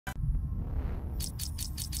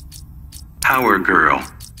Power Girl.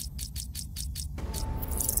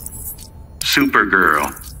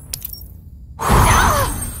 Supergirl.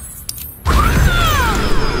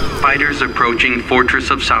 Fighters approaching Fortress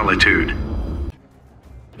of Solitude.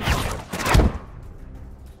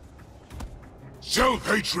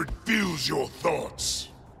 Self-hatred fills your thoughts.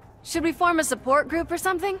 Should we form a support group or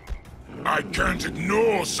something? I can't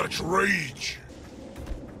ignore such rage.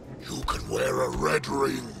 You could wear a red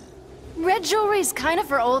ring. Red jewelry's kinda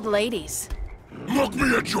for old ladies. Look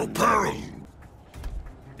me at your peril.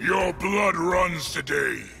 Your blood runs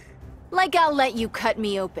today. Like I'll let you cut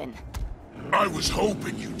me open. I was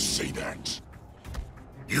hoping you'd say that.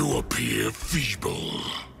 You appear feeble.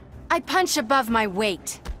 I punch above my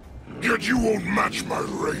weight. Yet you won't match my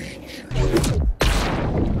rage.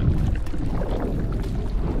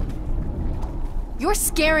 You're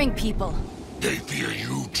scaring people. They fear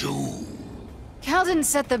you too. Cal didn't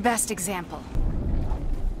set the best example.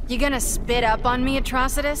 You gonna spit up on me,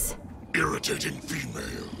 Atrocitus? Irritating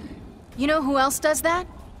female. You know who else does that?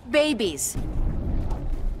 Babies.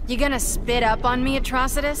 You gonna spit up on me,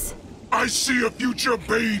 Atrocitus? I see a future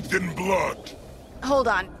bathed in blood. Hold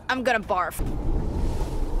on, I'm gonna barf.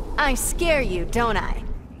 I scare you, don't I?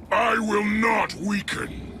 I will not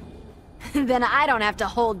weaken. Then I don't have to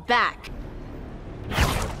hold back.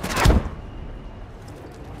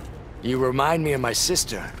 You remind me of my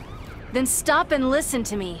sister. Then stop and listen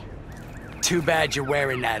to me. Too bad you're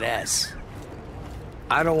wearing that S.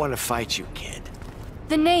 I don't want to fight you, kid.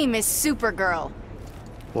 The name is Supergirl.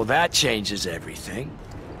 Well, that changes everything.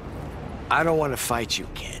 I don't want to fight you,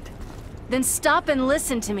 kid. Then stop and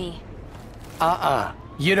listen to me.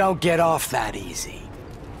 You don't get off that easy.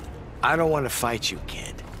 I don't want to fight you,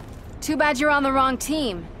 kid. Too bad you're on the wrong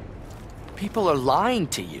team. People are lying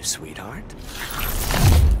to you, sweetheart.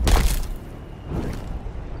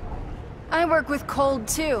 I work with cold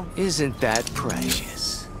too. Isn't that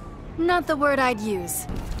precious? Not the word I'd use.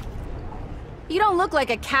 You don't look like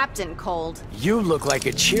a captain, Cold. You look like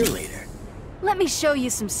a cheerleader. Let me show you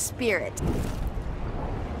some spirit.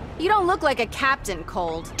 You don't look like a captain,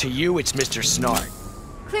 Cold. To you, it's Mr. Snart.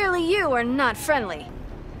 Clearly you are not friendly.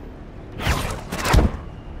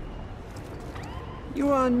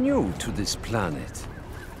 You are new to this planet.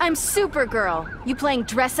 I'm Supergirl. You playing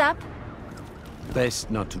dress up?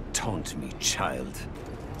 Best not to taunt me, child.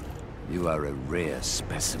 You are a rare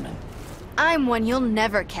specimen. I'm one you'll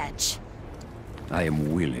never catch. I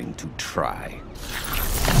am willing to try.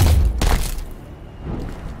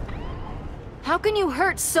 How can you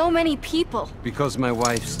hurt so many people? Because my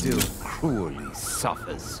wife still cruelly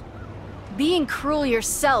suffers. Being cruel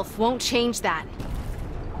yourself won't change that.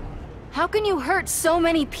 How can you hurt so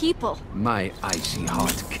many people? My icy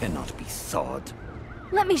heart cannot be thawed.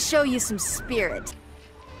 Let me show you some spirit.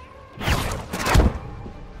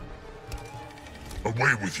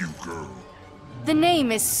 Away with you, girl. The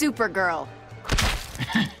name is Supergirl.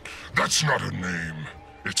 That's not a name.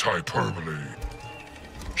 It's hyperbole.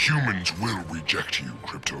 Humans will reject you,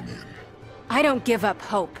 Kryptonian. I don't give up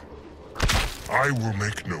hope. I will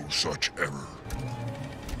make no such error.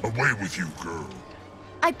 Away with you, girl.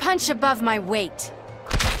 I punch above my weight.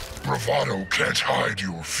 Bravado can't hide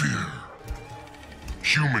your fear.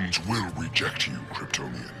 Humans will reject you,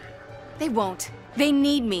 Kryptonian. They won't. They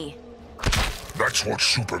need me. That's what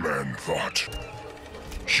Superman thought.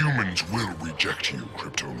 Humans will reject you,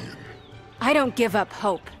 Kryptonian. I don't give up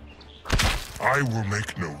hope. I will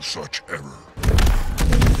make no such error.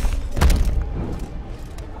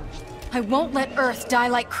 I won't let Earth die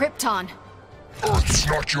like Krypton. Earth's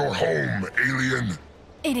not your home, alien.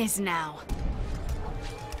 It is now.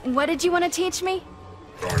 What did you want to teach me?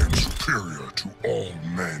 I am superior to all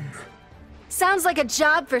men. Sounds like a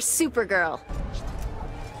job for Supergirl.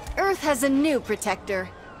 Earth has a new protector.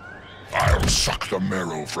 I'll suck the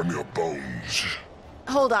marrow from your bones.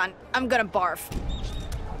 Hold on, I'm gonna barf.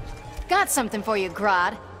 Got something for you,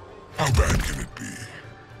 Grodd. How bad can it be?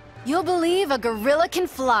 You'll believe a gorilla can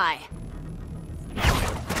fly.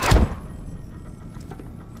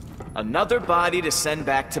 Another body to send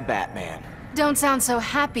back to Batman. Don't sound so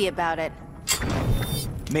happy about it.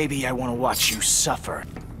 Maybe I want to watch you suffer.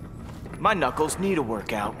 My knuckles need a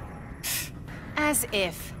workout. As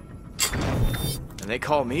if. And they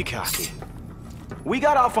call me cocky. We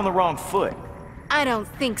got off on the wrong foot. I don't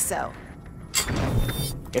think so.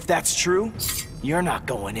 If that's true, you're not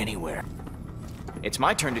going anywhere. It's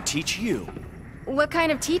my turn to teach you. What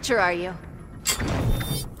kind of teacher are you?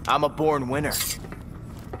 I'm a born winner.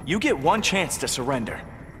 You get one chance to surrender.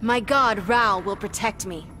 My god, Raoul, will protect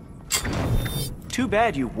me. Too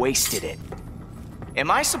bad you wasted it.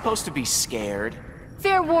 Am I supposed to be scared?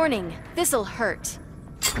 Fair warning, this'll hurt.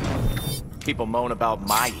 People moan about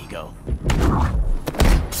my ego.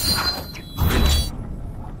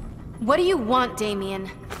 What do you want,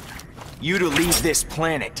 Damien? You to leave this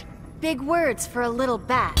planet. Big words for a little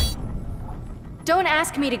bat. Don't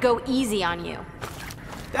ask me to go easy on you.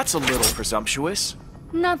 That's a little presumptuous.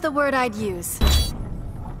 Not the word I'd use.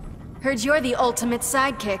 Heard you're the ultimate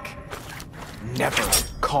sidekick. Never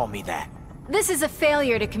call me that. This is a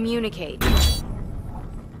failure to communicate.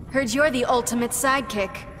 Heard you're the ultimate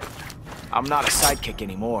sidekick. I'm not a sidekick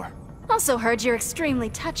anymore. Also heard you're extremely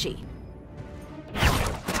touchy.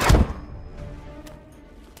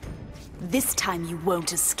 This time you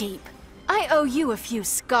won't escape. I owe you a few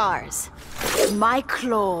scars. My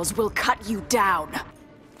claws will cut you down.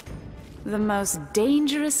 The most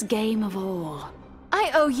dangerous game of all.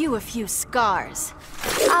 I owe you a few scars.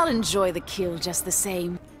 I'll enjoy the kill just the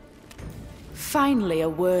same. Finally a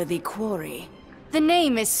worthy quarry. The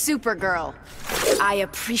name is Supergirl. I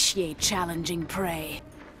appreciate challenging prey.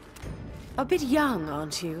 A bit young,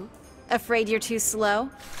 aren't you? Afraid you're too slow?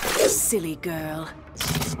 Silly girl.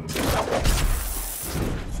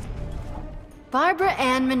 Barbara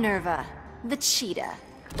Ann Minerva, the cheetah.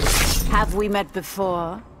 Have we met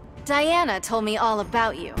before? Diana told me all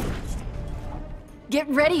about you. Get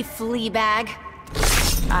ready, Fleabag.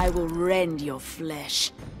 I will rend your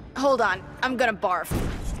flesh. Hold on, I'm gonna barf.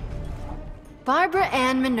 Barbara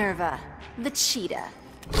Ann Minerva, the cheetah.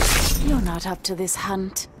 You're not up to this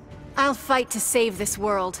hunt. I'll fight to save this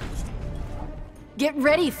world. Get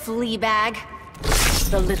ready, Fleabag.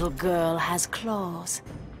 The little girl has claws.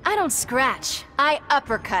 I don't scratch, I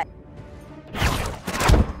uppercut.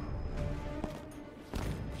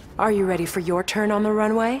 Are you ready for your turn on the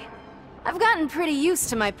runway? I've gotten pretty used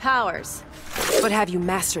to my powers. But have you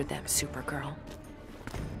mastered them, Supergirl?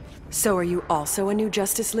 So are you also a new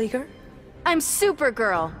Justice Leaguer? I'm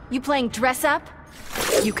Supergirl. You playing dress up?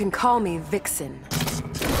 You can call me Vixen.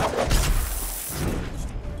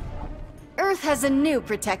 Earth has a new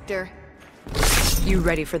protector. You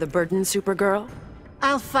ready for the burden, Supergirl?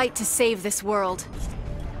 I'll fight to save this world.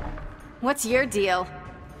 What's your deal?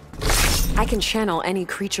 I can channel any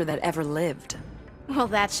creature that ever lived. Well,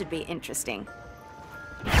 that should be interesting.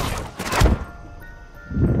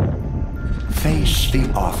 Face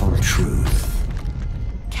the awful truth.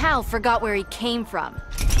 Cal forgot where he came from.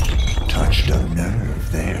 Touched a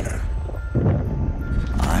nerve there.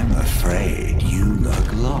 I'm afraid you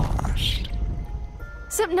look lost.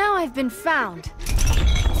 Except now I've been found.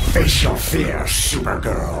 Face your fear,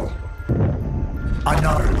 Supergirl.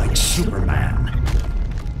 Another like Superman.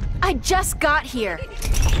 I just got here.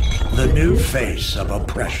 The new face of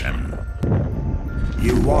oppression.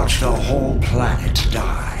 You watched a whole planet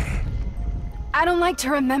die. I don't like to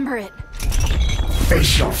remember it.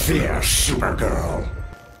 Face your fear, Supergirl.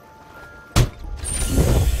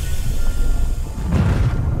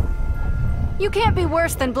 You can't be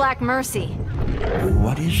worse than Black Mercy.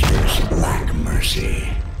 What is this Black Mercy?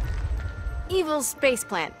 Evil space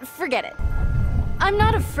plant. Forget it. I'm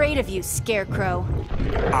not afraid of you, Scarecrow.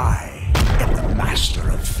 I am the master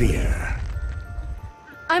of fear.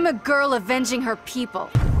 I'm a girl avenging her people.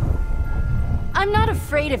 I'm not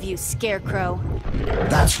afraid of you, Scarecrow.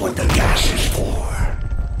 That's what the gas is for.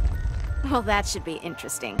 Well, that should be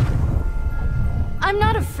interesting. I'm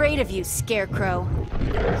not afraid of you, Scarecrow.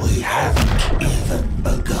 We haven't even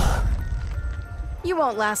begun. You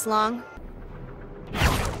won't last long.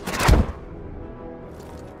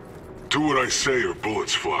 Do what I say or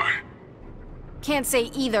bullets fly. Can't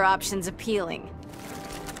say either option's appealing.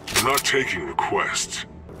 I'm not taking requests.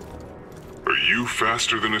 Are you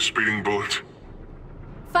faster than a speeding bullet?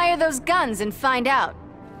 Fire those guns and find out.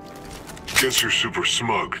 Guess you're super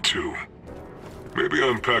smug, too. Maybe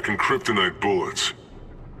I'm packing kryptonite bullets.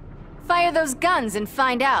 Fire those guns and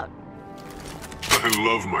find out. I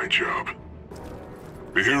love my job.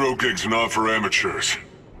 The hero gig's not for amateurs.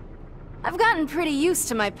 I've gotten pretty used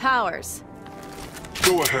to my powers.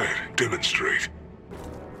 Go ahead, demonstrate.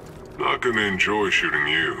 Not gonna enjoy shooting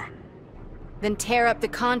you. Then tear up the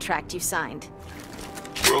contract you signed.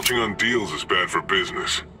 Welching on deals is bad for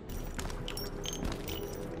business.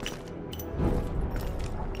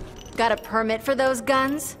 Got a permit for those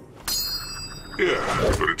guns?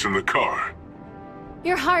 Yeah, but it's in the car.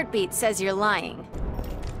 Your heartbeat says you're lying.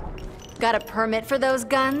 Got a permit for those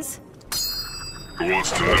guns? Who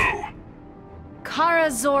wants to know? Kara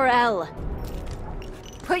Zor-El.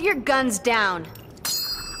 Put your guns down.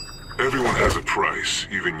 Everyone has a price,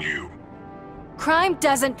 even you. Crime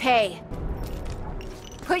doesn't pay.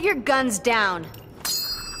 Put your guns down.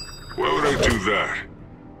 Why would I do that?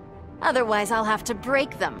 Otherwise, I'll have to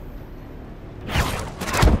break them.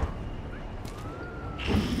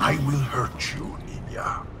 I will hurt you,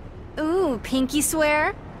 Nina. Ooh, pinky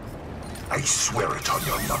swear? I swear it on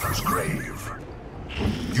your mother's grave.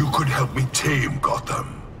 You could help me tame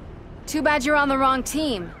Gotham. Too bad you're on the wrong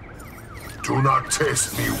team. Do not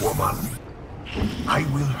test me, woman. I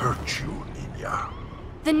will hurt you, Nina.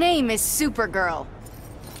 The name is Supergirl.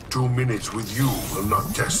 2 minutes with you will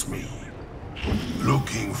not test me.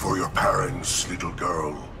 Looking for your parents, little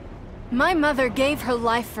girl. My mother gave her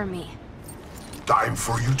life for me. Time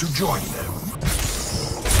for you to join them.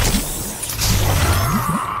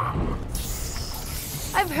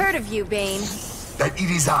 I've heard of you, Bane. That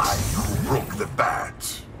it is I who broke the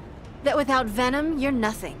bat. That without Venom, you're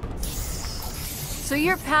nothing. So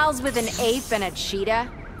you're pals with an ape and a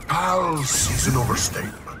cheetah? Pals is an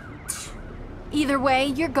overstatement. Either way,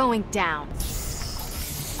 you're going down.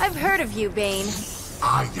 I've heard of you, Bane.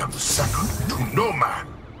 I am second to no man.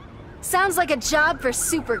 Sounds like a job for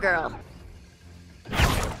Supergirl.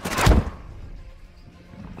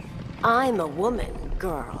 I'm a woman,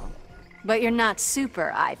 girl. But you're not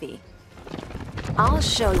super, Ivy. I'll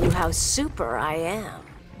show you how super I am.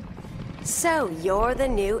 So you're the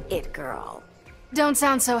new It Girl. Don't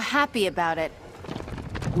sound so happy about it.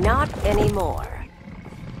 Not anymore.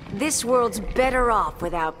 This world's better off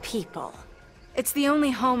without people. It's the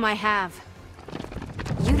only home I have.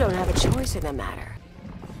 You don't have a choice in the matter.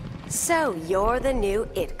 So you're the new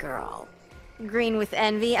It Girl. Green with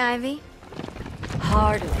envy, Ivy?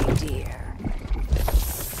 Hardly, dear.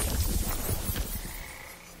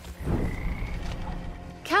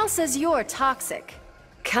 Cal says you're toxic.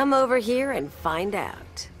 Come over here and find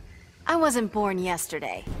out. I wasn't born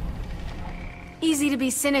yesterday. Easy to be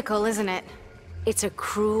cynical, isn't it? It's a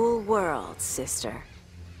cruel world, sister.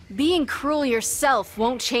 Being cruel yourself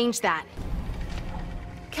won't change that.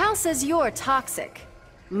 Cal says you're toxic.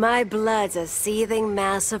 My blood's a seething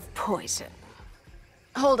mass of poison.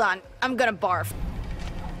 Hold on, I'm gonna barf.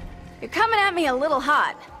 You're coming at me a little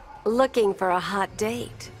hot. Looking for a hot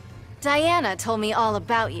date. Diana told me all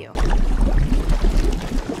about you.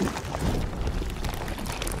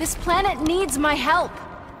 This planet needs my help.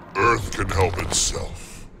 Earth can help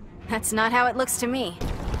itself. That's not how it looks to me.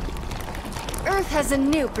 Earth has a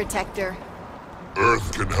new protector.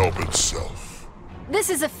 Earth can help itself. This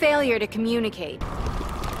is a failure to communicate.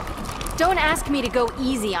 Don't ask me to go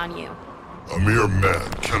easy on you. A mere man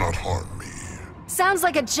cannot harm me. Sounds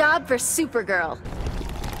like a job for Supergirl.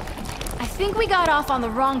 I think we got off on the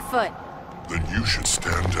wrong foot. Then you should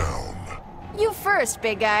stand down. You first,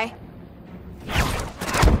 big guy.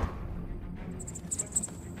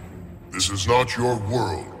 This is not your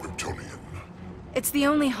world, Kryptonian. It's the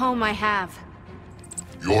only home I have.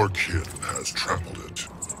 Your kin has trampled it.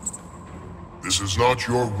 This is not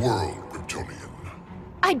your world, Kryptonian.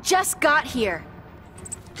 I just got here.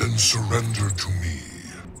 Then surrender to me.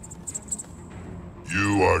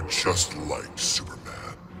 You are just like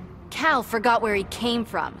Superman. Cal forgot where he came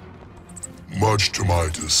from. Much to my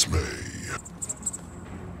dismay.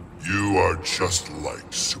 You are just like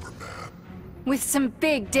Superman. With some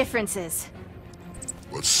big differences.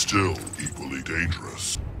 But still equally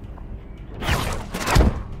dangerous.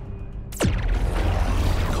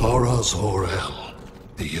 Kara Zor-El,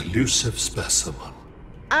 the elusive specimen.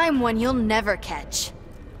 I'm one you'll never catch.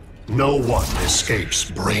 No one escapes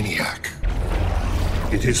Brainiac.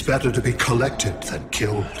 It is better to be collected than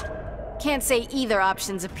killed. Can't say either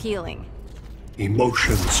option's appealing.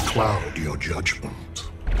 Emotions cloud your judgment.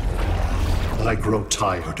 I grow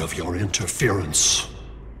tired of your interference.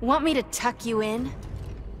 Want me to tuck you in?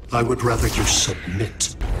 I would rather you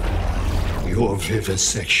submit. Your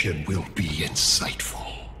vivisection will be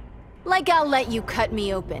insightful. Like I'll let you cut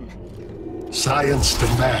me open. Science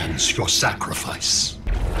demands your sacrifice.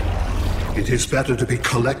 It is better to be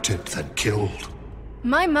collected than killed.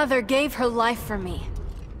 My mother gave her life for me.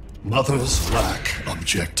 Mothers lack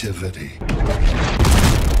objectivity.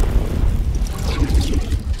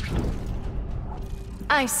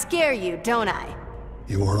 I scare you, don't I?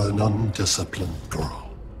 You are an undisciplined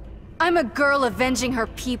girl. I'm a girl avenging her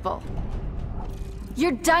people.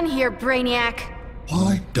 You're done here, Brainiac.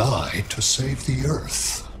 Why die to save the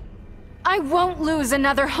Earth? I won't lose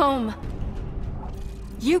another home.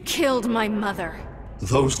 You killed my mother.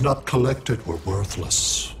 Those not collected were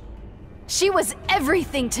worthless. She was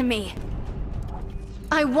everything to me.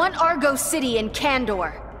 I want Argo City and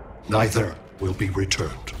Kandor. Neither will be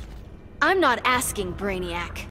returned. I'm not asking, Brainiac.